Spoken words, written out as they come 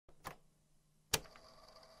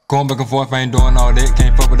Going back and forth, I ain't doing all that.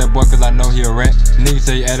 Can't fuck with that boy cause I know he a rat. Niggas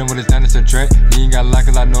say add him with his time to subtract. You ain't got a lot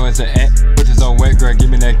cause I know it's an act. Bitches so wet, girl, give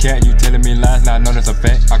me that cat. You telling me lies, now I know that's a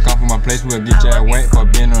fact. I come from my place, we'll get your ass wet. For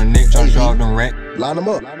being on the neck, tryna show off them racks. Line them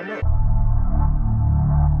up.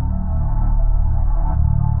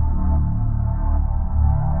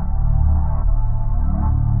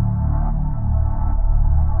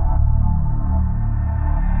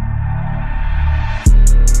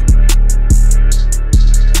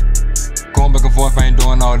 Back and forth, I ain't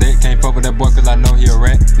doing all that. Can't fuck with that boy cause I know he a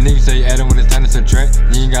rat. Niggas say add him with his time to subtract.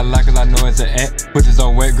 You ain't got a lot cause I know it's an act. Bitches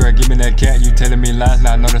so wet, girl, give me that cat. You telling me lies,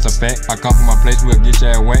 now I know that's a fact. I come from my place, we'll get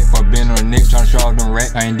your ass wet. For being on the neck, tryna show off them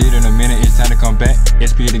racks. I ain't did in a minute, it's time to come back.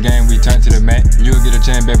 SP the game, we turn to the mat. You'll get a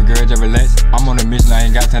chance, baby girl, just relax. I'm on a mission, I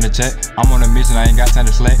ain't got time to chat. I'm on a mission, I ain't got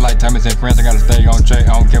time to slack. Like Thomas and Prince, I gotta stay on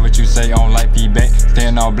track. I don't care what you say, I don't like feedback.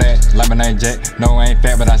 Staying all black, like my name Jack. No, I ain't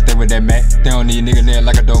fat, but I stay with that Mac. They don't need nigga there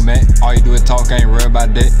like a doormat. All you do is talk, I ain't worried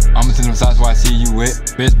about that. I'ma send them shots while I see you wet.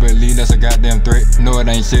 Best believe that's a goddamn threat. No, it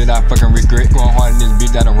ain't shit I fucking regret. Going hard in this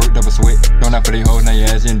bitch, I done worked up a sweat. Don't not for these hoes, now your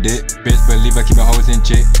ass in debt. Best believe I keep my hoes in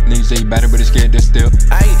check. Niggas say you better, but it's scared to still.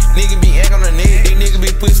 Ayy, nigga be egg on the neck. These niggas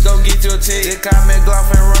be pussy, go get you a check. They call me Glock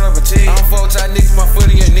and run up a check. I don't fuck with y'all niggas, my foot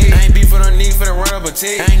in your neck. I ain't beef with no niggas for the run up a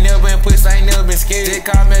check. I ain't never been pussy, I ain't never been scared. They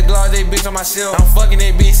call me Glock, they bitch on my shelf. I'm fucking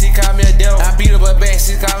that bitch, she call me a devil. I beat up her back,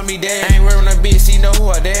 she calling me dad. I ain't wearing no bitch, she know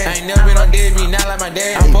who her dad. I ain't never been on dead, be not like my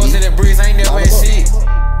dad. I'm posted that breeze, I ain't never had shit.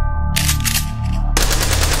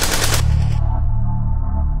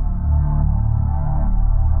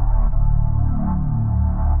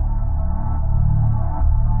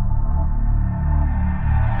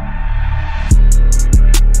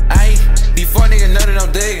 Before nigga know that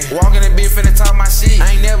I'm digging. Walking that bitch finna talk my shit.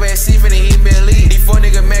 I ain't never had shit finna hit me a lead. Before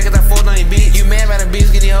nigga mad cause I fucked on these bitch. You mad about the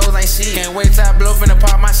bitch, get these hoes ain't shit. Can't wait till I blow finna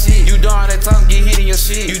pop my shit. You doing all that talk, get hit in your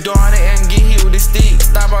shit. You doing all that and get hit with this stick.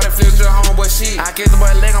 Stop all that flip to the homeboy shit. I kiss the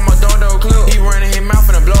boy leg on my door clip. He running his mouth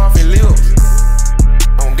finna blow off his